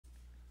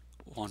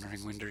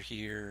WanderingWinder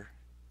here.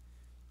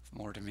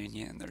 More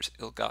Dominion. There's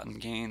ill-gotten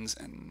gains,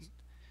 and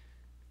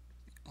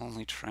the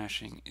only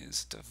trashing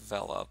is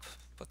develop.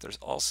 But there's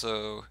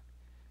also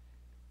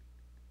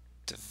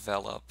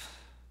develop.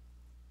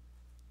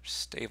 There's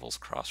stables,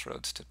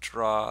 crossroads to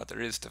draw.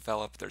 There is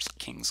develop. There's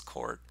King's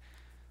Court.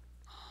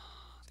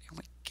 The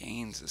only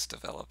gains is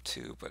develop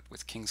too, but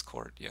with King's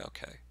Court, yeah,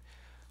 okay.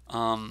 Do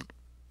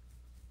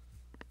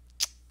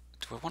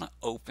I want to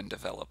open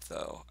develop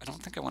though? I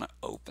don't think I want to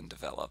open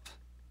develop.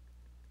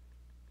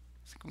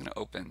 I think I'm going to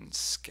open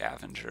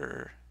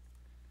scavenger.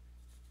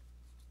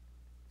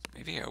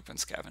 Maybe I open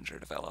scavenger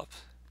develop.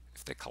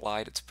 If they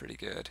collide, it's pretty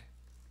good.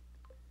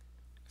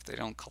 If they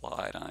don't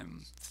collide,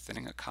 I'm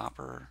thinning a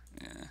copper.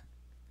 Yeah.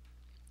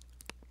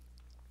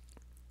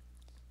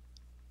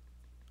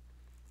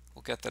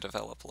 We'll get the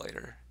develop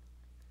later.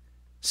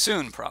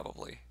 Soon,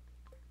 probably.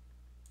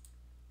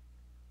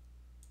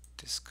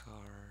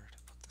 Discard,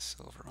 put the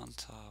silver on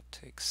top,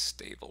 take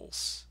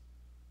stables.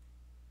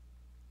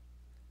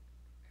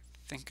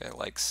 I think I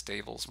like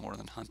stables more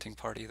than hunting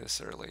party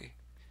this early.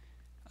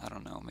 I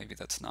don't know, maybe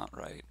that's not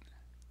right.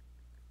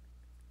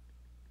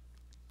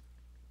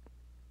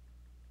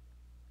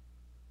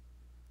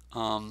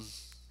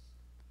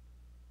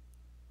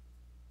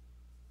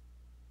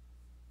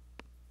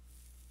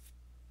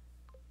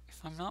 If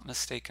I'm not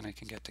mistaken, I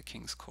can get to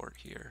King's Court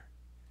here.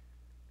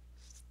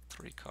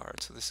 3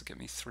 cards, so this will give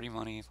me 3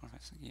 money.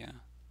 Yeah.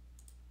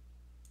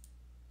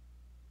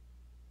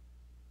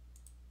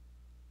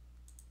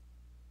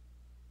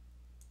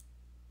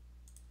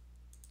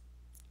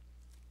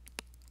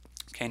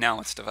 Okay, now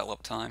it's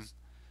develop time.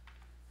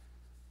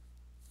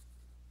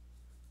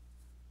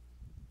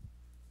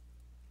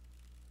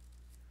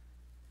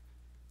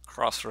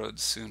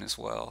 Crossroads soon as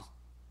well.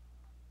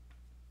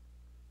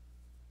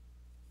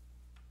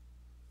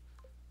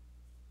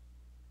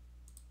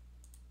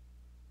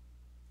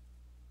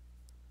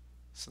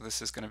 So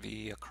this is going to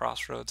be a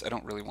crossroads. I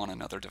don't really want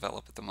another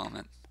develop at the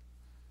moment.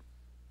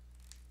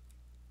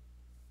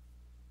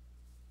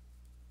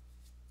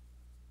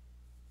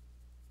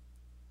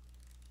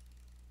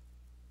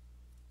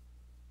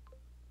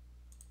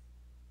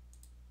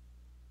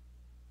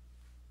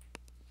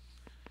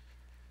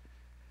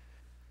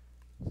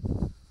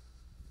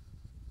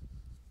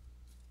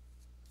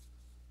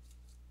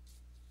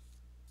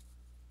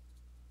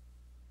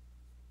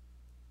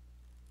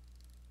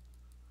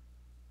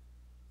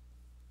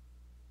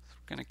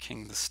 We're going to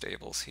king the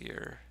stables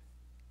here.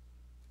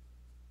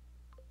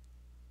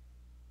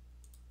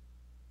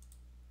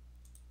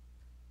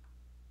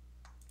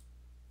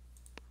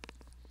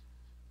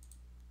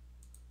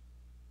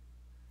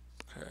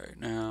 Okay,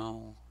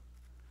 now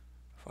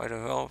if I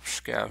develop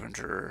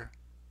scavenger,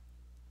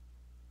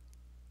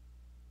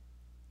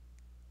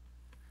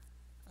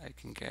 I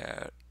can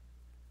get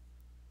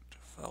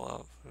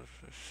develop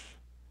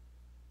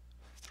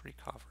 3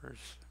 coppers.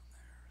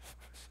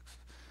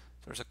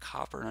 There's a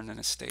copper and an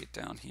estate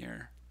down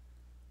here.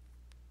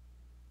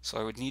 So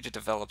I would need to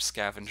develop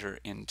scavenger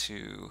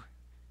into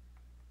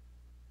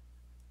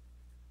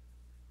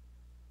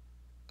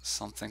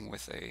something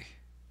with a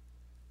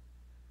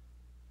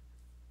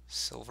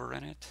silver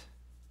in it.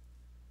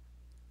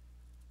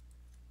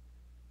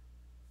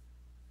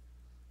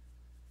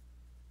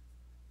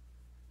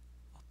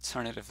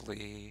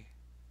 Alternatively,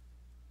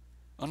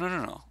 oh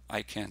no,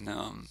 I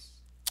can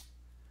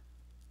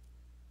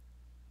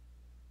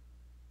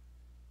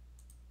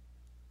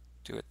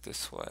do it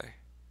this way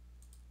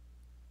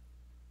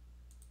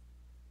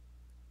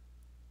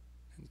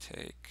and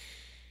take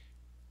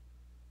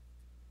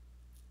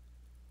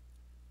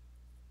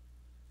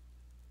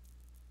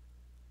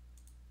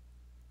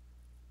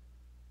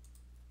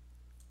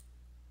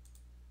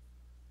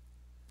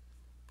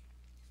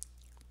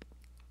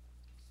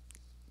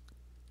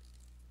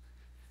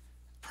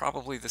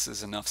probably this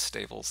is enough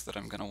stables that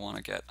I'm going to want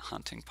to get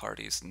hunting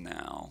parties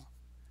now.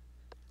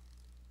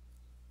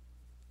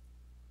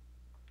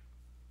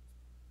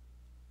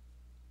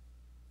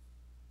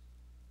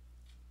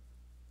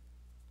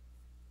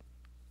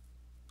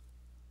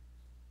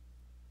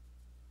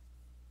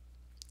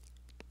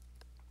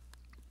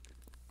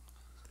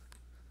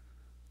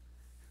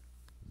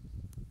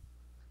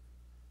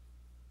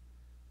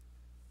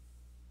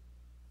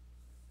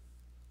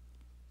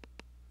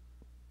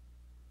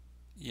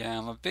 Yeah,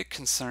 I'm a bit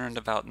concerned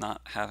about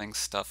not having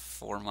stuff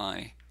for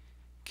my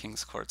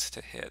King's Courts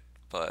to hit,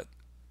 but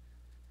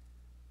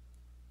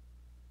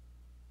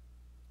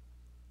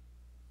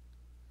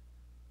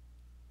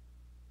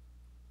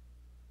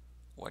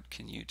what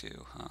can you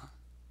do, huh?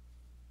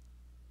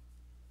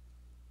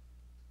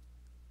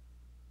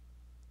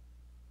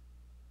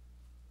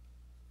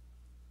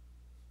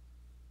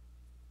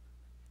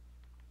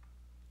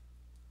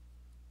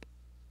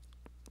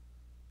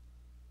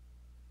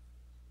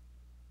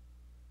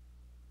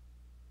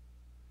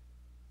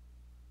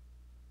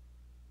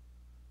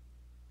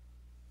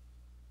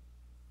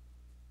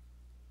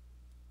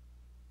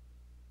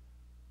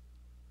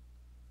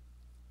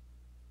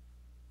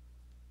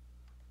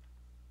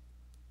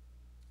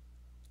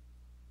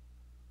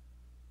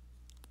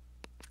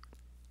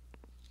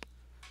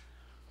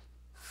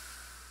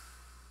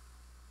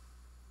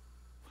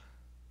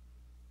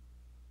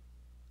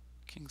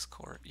 King's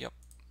Court, yep.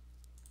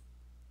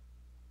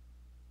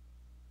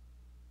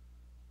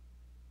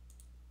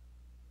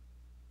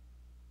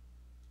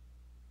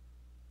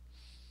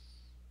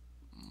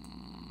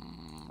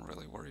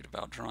 Really worried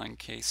about drawing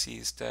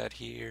KC's dead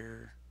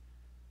here.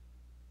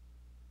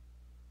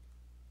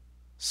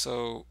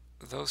 So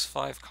those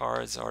 5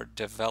 cards are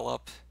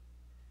Develop,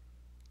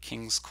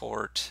 King's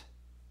Court,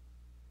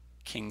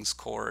 King's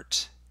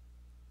Court,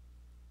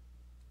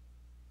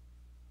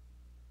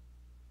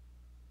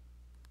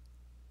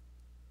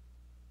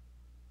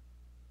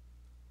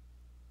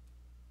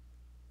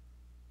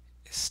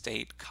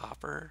 Estate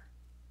Copper.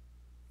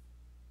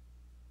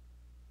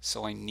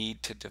 So I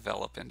need to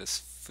develop into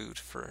food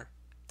for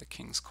the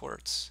King's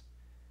Courts.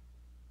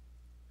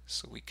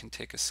 So we can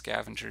take a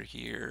Scavenger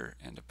here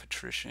and a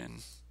Patrician.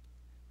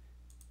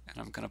 And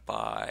I'm going to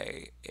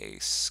buy a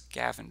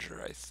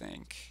Scavenger, I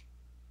think.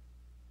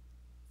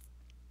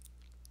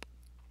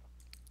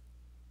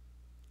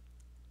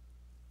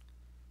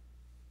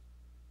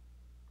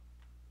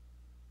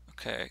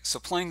 Okay, so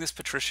playing this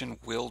Patrician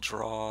will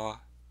draw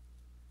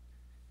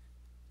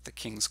the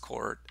King's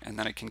Court, and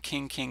then I can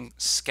King,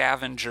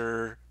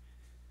 Scavenger.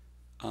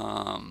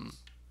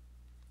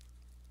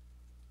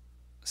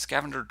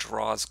 Scavenger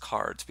draws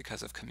cards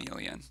because of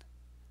Chameleon,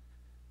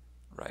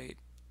 right?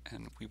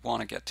 And we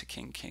want to get to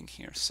King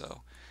here,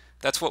 so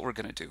that's what we're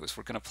going to do, is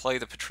we're going to play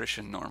the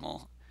Patrician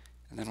normal,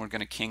 and then we're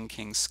going to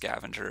King,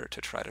 Scavenger to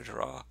try to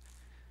draw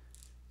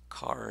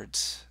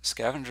cards.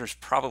 Scavenger's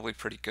probably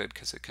pretty good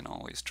because it can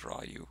always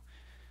draw you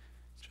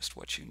just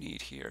what you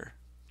need here.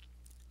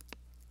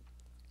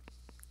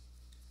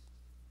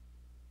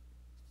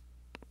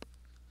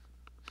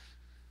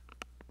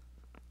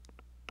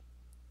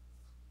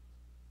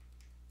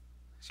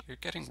 So you're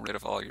getting rid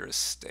of all your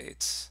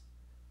estates.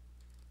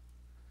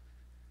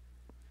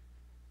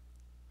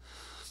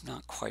 I'm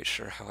not quite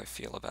sure how I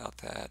feel about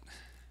that.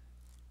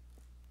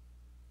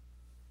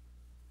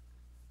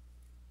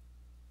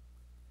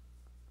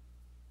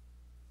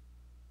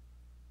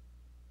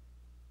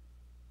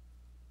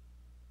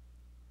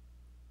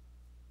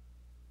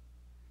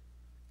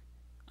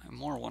 I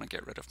more want to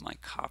get rid of my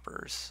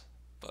coppers,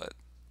 but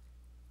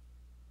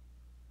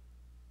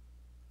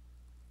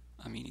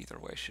I mean either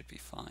way should be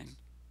fine.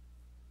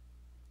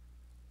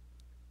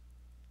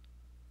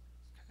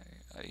 Okay,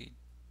 I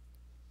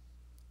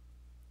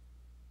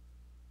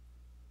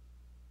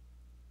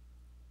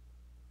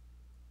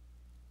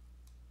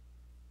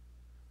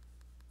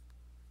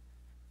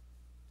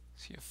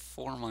so you have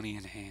 4 money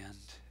in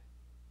hand.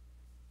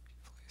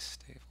 Play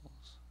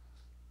stables.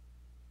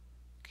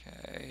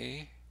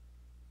 Okay.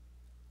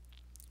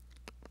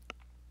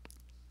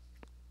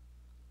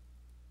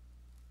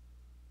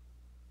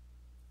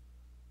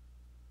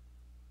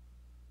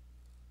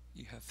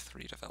 You have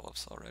 3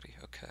 develops already,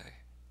 okay.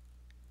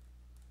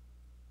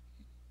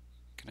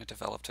 Gonna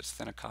develop to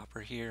thin a copper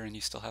here and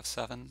you still have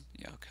 7?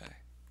 Yeah, okay.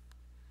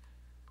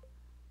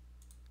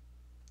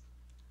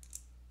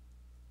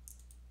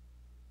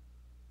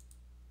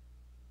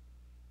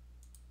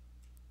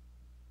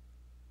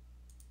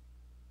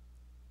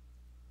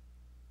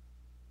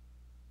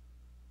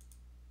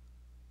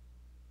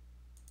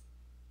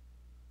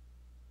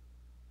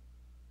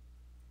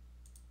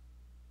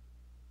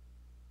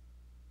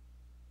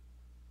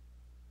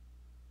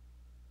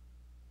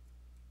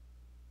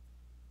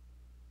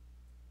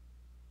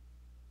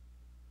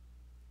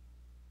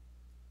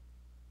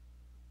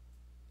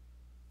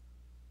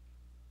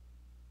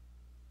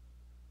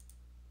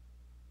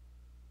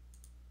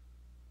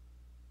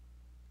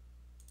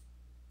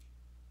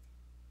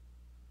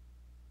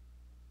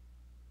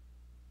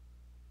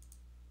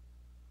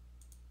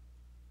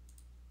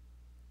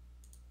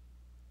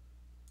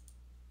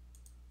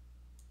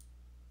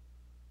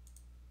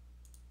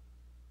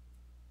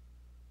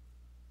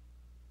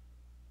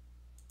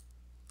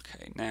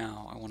 Okay,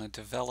 now I want to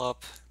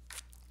develop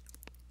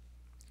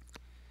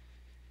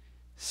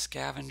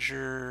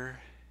Scavenger.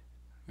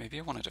 Maybe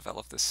I want to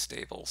develop this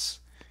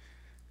stables.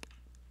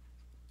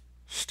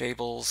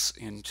 Stables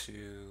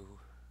into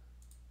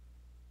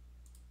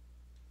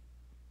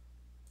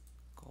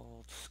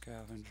Gold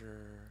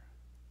Scavenger.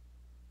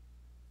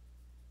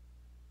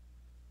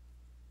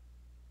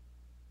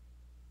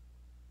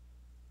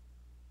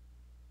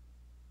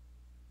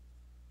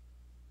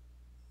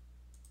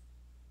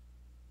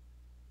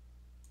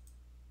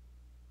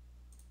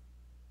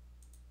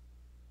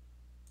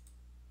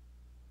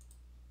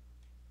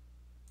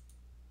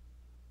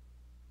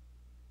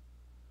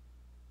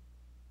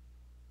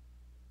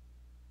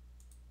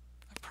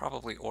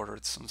 Probably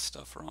ordered some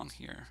stuff wrong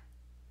here.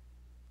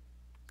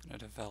 Gonna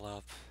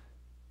develop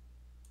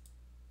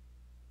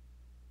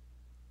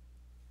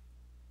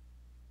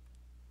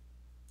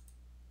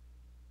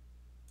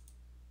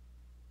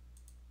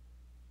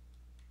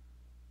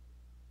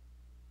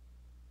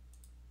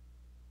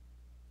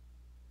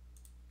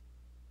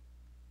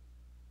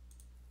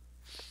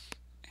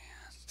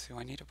do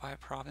I need to buy a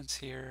province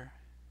here?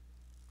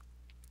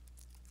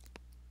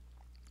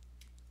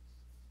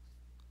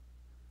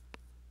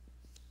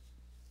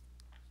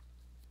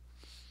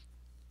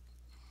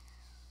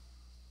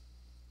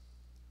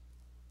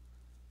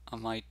 I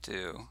might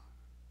do.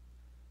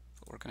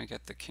 But we're going to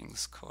get the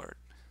King's Court.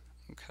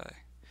 Okay.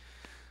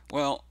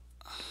 Well,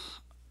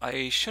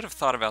 I should have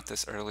thought about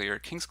this earlier.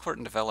 King's Court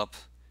and develop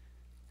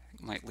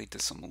might lead to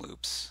some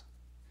loops.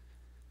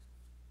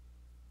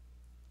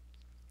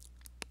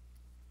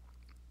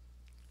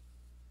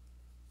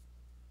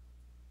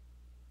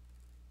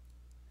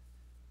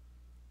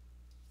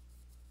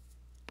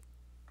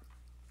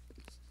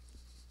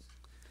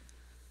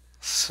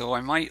 So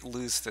I might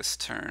lose this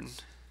turn.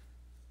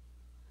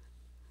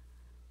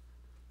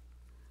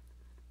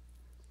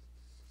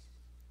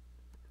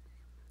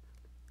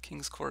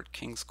 King's Court,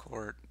 King's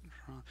Court.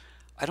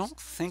 I don't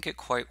think it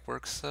quite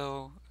works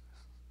though.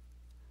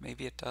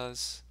 Maybe it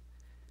does.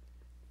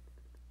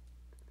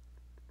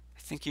 I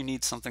think you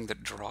need something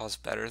that draws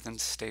better than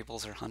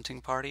Stables or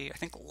Hunting Party. I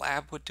think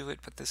Lab would do it,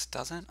 but this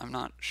doesn't. I'm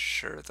not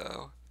sure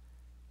though.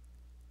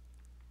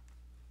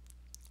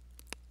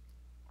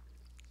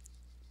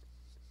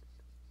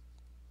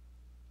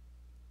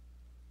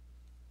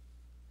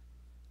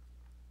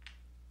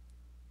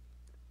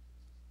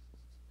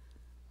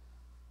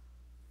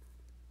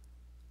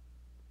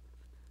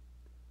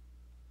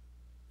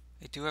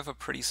 They do have a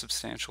pretty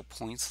substantial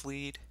points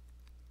lead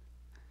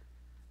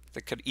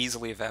that could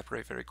easily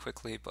evaporate very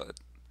quickly, but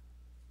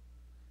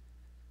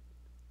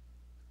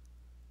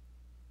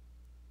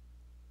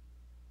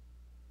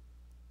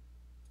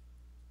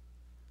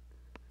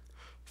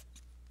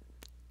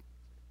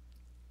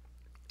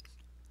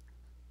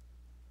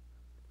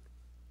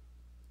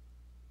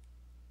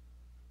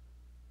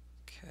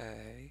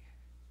okay.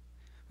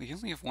 We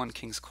only have one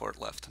King's Court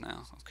left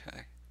now.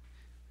 Okay.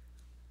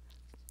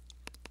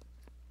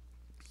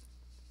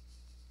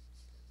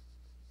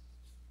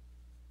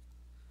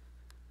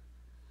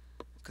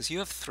 Because you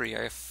have 3,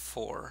 I have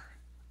 4.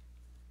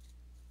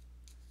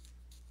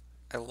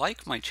 I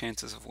like my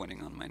chances of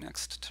winning on my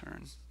next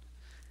turn.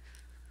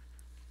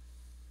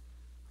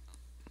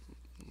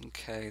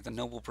 Okay, the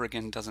Noble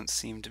Brigand doesn't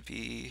seem to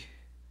be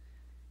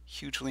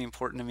hugely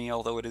important to me,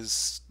 although it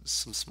is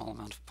some small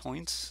amount of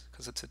points,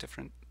 because it's a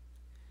differently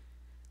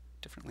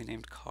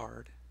named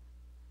card.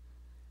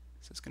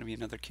 So it's going to be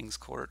another King's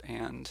Court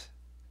and...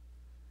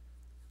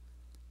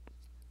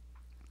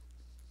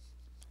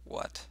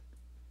 what?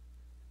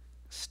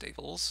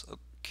 Stables?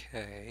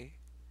 Okay.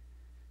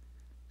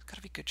 There's got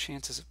to be good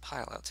chances of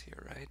pileouts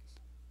here, right?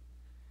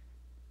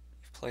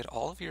 You've played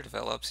all of your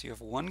develops. You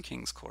have 1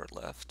 King's Court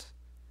left.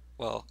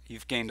 Well,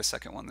 you've gained a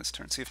second one this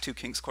turn, so you have 2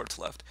 King's Courts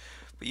left.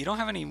 But you don't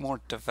have any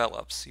more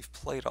develops. You've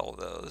played all of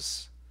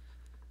those.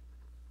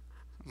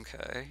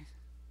 Okay.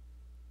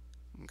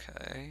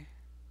 Okay.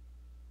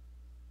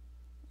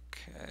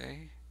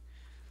 Okay.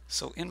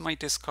 So in my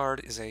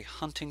discard is a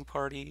Hunting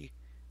Party,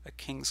 a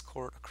King's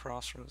Court, a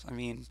Crossroads. I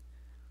mean...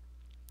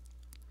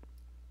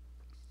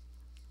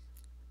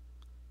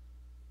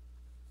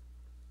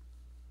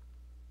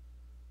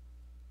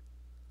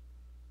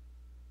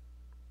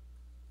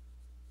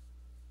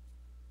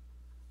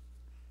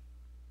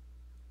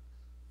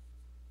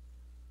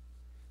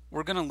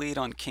 we're going to lead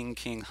on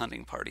King-King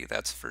Hunting Party,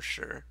 that's for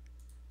sure.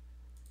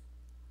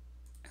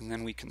 And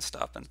then we can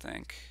stop and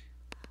think.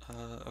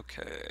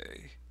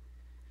 Okay.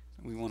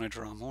 We want to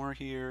draw more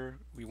here.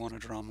 We want to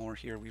draw more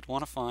here. We'd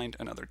want to find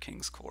another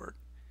King's Court.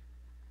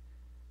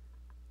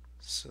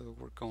 So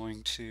we're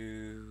going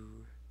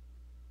to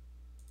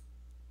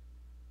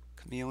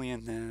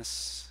chameleon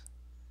this.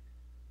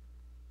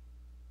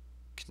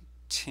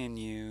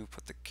 Continue,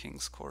 put the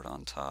King's Court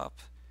on top.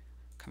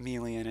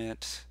 Chameleon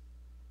it.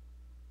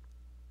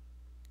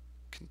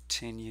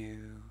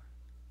 Continue.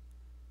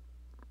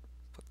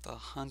 Put the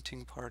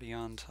Hunting Party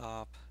on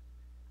top.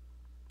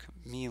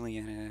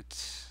 Chameleon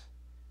it.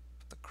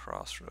 Put the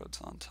Crossroads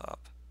on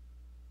top.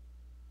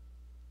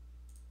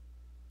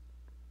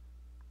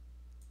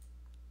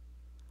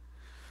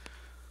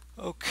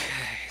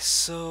 Okay,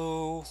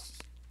 so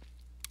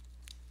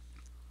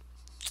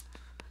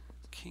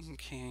King,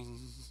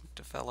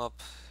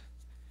 develop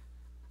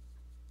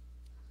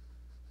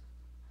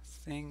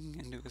thing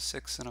into a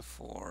 6 and a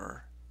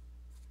 4.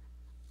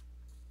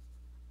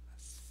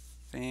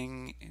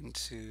 Thing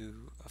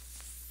into a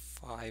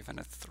 5 and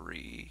a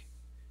 3.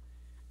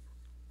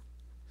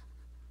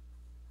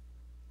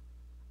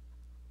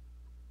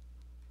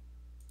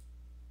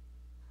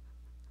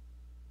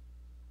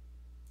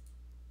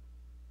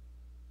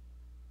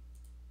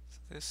 So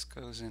this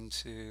goes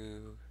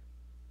into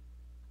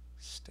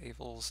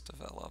stables,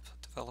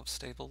 develop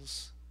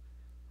stables.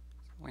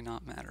 Probably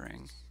not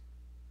mattering.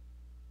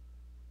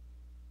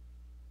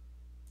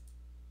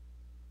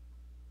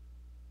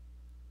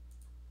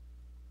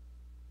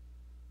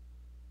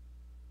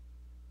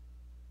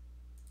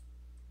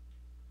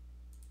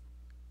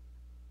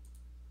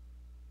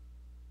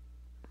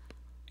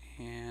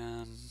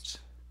 And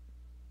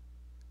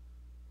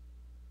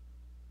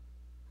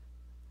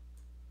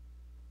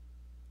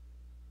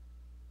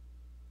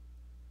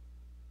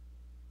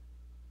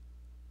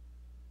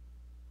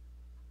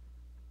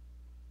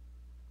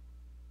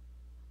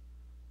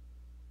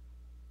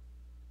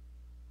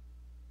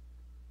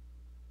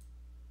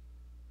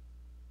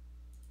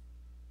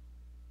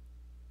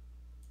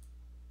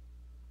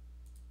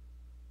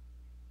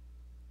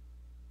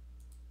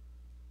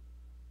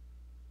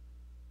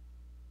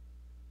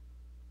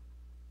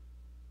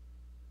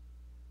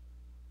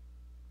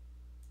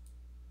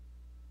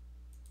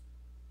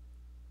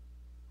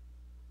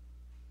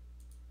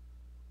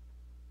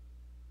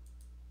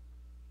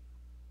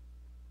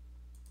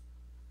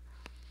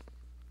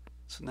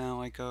So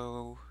now I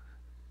go...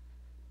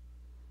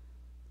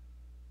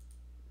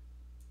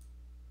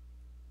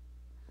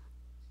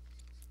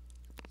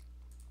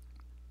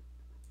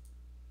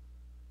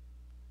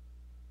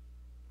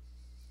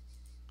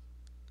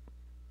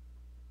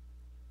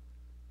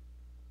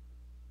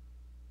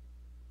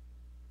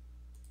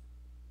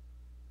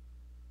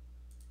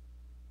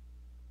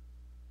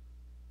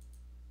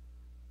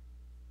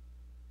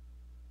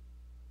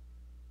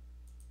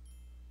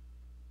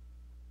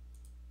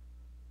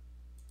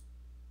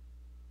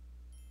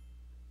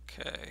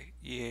 Okay,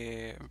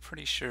 yeah, I'm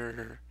pretty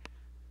sure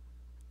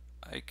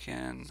I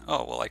can...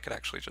 Oh, well, I could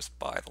actually just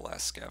buy the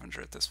last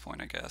scavenger at this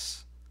point, I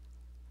guess.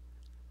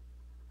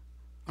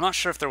 I'm not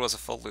sure if there was a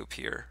full loop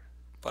here,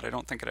 but I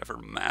don't think it ever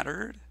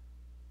mattered.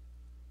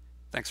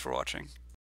 Thanks for watching.